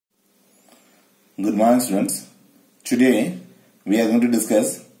Good morning, students. Today we are going to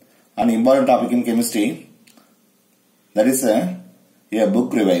discuss an important topic in chemistry, that is a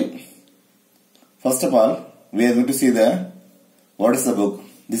book review. First of all, we are going to see what is the book.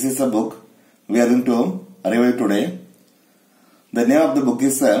 This is the book we are going to review today. The name of the book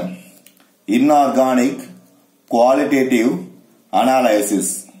is Inorganic Qualitative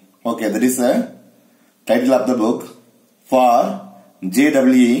Analysis. Okay, that is the title of the book for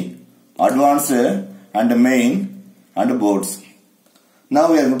JEE Advanced and Main and Boards.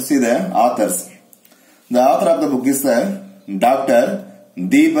 Now we are going to see the authors. The author of the book is Dr.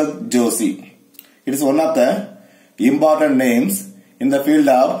 Deepak Joshi. It is one of the important names in the field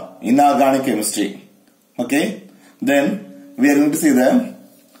of inorganic chemistry. Okay. Then we are going to see the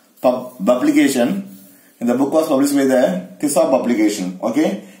publication. The book was published by the TISA publication.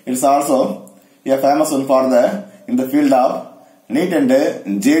 Okay. It is also a famous one for in the field of NEET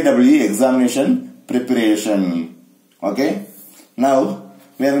and JEE examination preparation. Okay. Now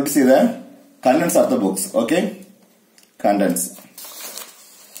we are going to see the contents of the books. Okay. Contents.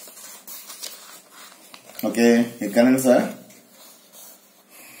 Okay. It contains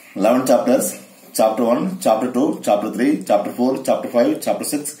 11 chapters. Chapter 1, Chapter 2, Chapter 3, Chapter 4, Chapter 5, Chapter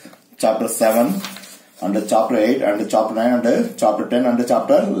 6, Chapter 7, and Chapter 8, and Chapter 9, and Chapter 10, and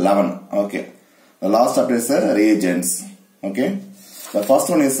Chapter 11. Okay. The last chapter is reagents. Okay. The first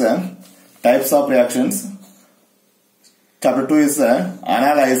one is types of reactions. Chapter 2 is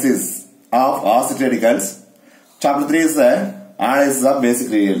analysis of acid radicals. Chapter 3 is analysis of basic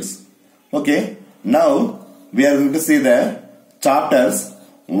radicals. Okay. Now we are going to see the chapters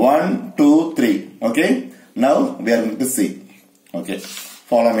 1, 2, 3. Okay. Now we are going to see. Okay.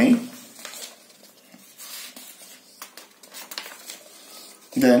 Follow me.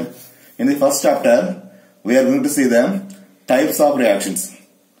 Then in the first chapter we are going to see the types of reactions.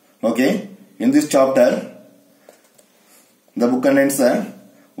 Okay. In this chapter the book contains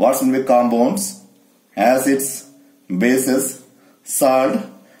what's in the compounds, acids, bases, salt,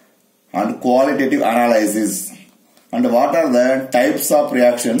 and qualitative analysis. And what are the types of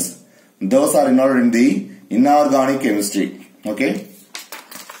reactions? Those are involved in the inorganic chemistry. Okay.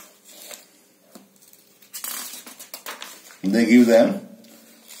 They give them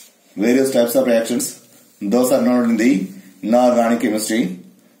various types of reactions. Those are involved in the inorganic chemistry.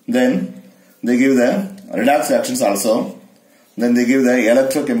 Then they give the redox reactions also. Then they give the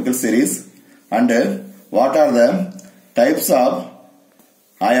electrochemical series. And what are the types of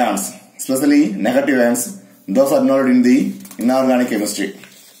ions, especially negative ions. Those are involved in the inorganic chemistry.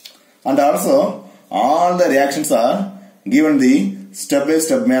 And also all the reactions are given the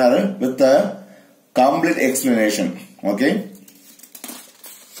step-by-step manner with the complete explanation. Okay.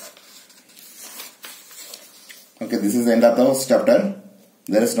 Okay, this is the end of the first chapter.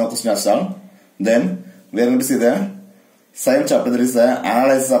 There is no question at all. Then we are going to see the second chapter. There is the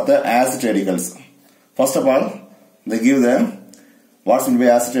analysis of the acid radicals. First of all, they give them what's in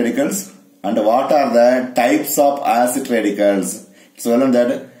the acid radicals and what are the types of acid radicals. It's well known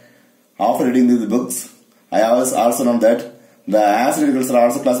that after reading these books, I also know that the acid radicals are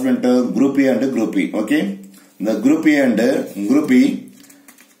also classified into group A and group B. Okay, the group A and group B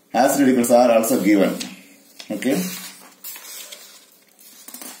acid radicals are also given. Okay.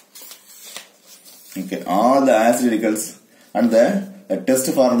 Okay, all the acid radicals and the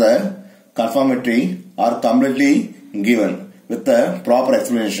test for the conformity are completely given with the proper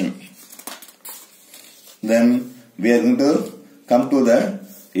explanation. Then we are going to come to the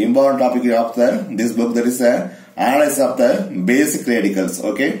important topic of this book, that is analysis of the basic radicals.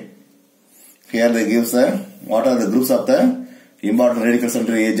 Okay. Here they give what are the groups of the important radicals and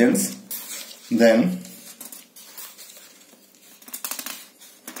reagents. Then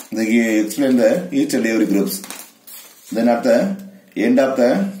they explain each and every groups. Then at the end of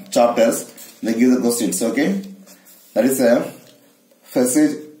the chapters, they give the questions. Okay, that is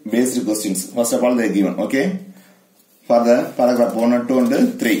passage based questions. First of all, they are given. Okay, for the paragraph 1 and 2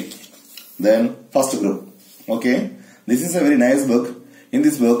 and 3. Then first group. Okay, this is a very nice book. In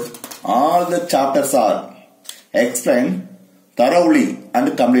this book, all the chapters are explained thoroughly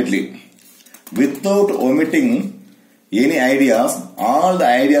and completely, without omitting any ideas. All the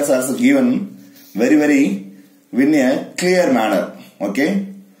ideas are given very in a clear manner. Okay.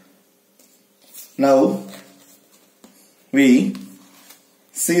 Now we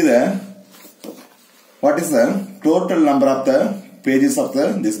see what is the total number of the pages of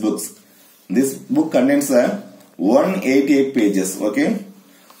these books. This book contains 188 pages. Okay.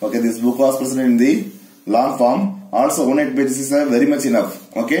 Okay. This book was presented in the long form. Also 188 pages is very much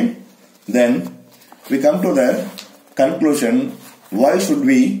enough. Okay. Then we come to the conclusion. Why should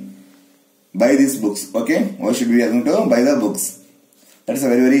we buy these books. Okay, why should we are going to buy the books? That is a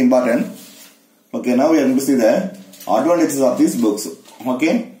very important. Okay, now we are going to see the advantages of these books.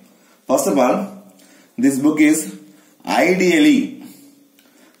 Okay, first of all, this book is ideally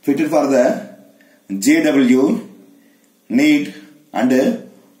fitted for the JW, NEET and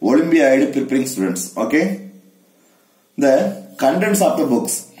Olympiad preparing students. Okay, the contents of the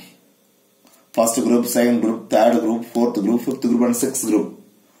books, first group, second group, third group, fourth group, fifth group and sixth group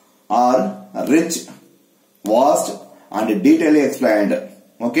are rich, vast and detailedly explained.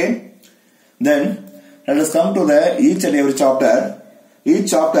 Okay, then let us come to the each and every chapter.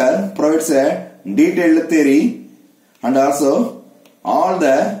 Each chapter provides a detailed theory and also all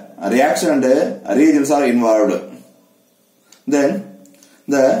the reaction and reagents are involved. Then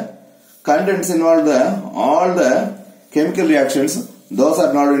the contents involve all the chemical reactions, those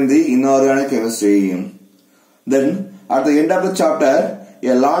are not in the inorganic chemistry. Then at the end of the chapter,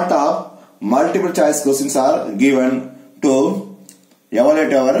 a lot of multiple choice questions are given to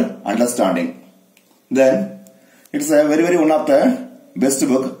evaluate our understanding. Then it's a very one of the best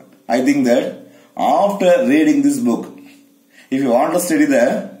book. I think that after reading this book, if you want to study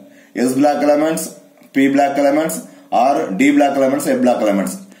the S black elements, P black elements or D black elements, A black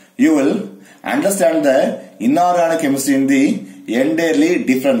elements, you will understand the inorganic chemistry in the entirely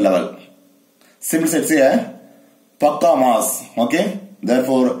different level. Simply said, it's a pakka mass. Okay,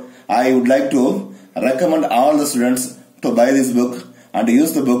 therefore I would like to recommend all the students to buy this book and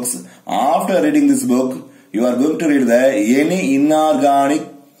use the books. After reading this book, you are going to read any inorganic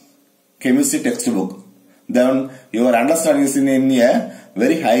chemistry textbook. Then your understanding is in a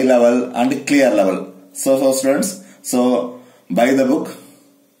very high level and clear level. So students, buy the book,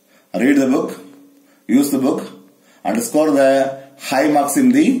 read the book, use the book and score the high marks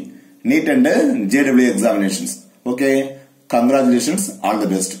in the NEET and JW examinations. Okay, congratulations, all the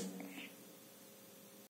best.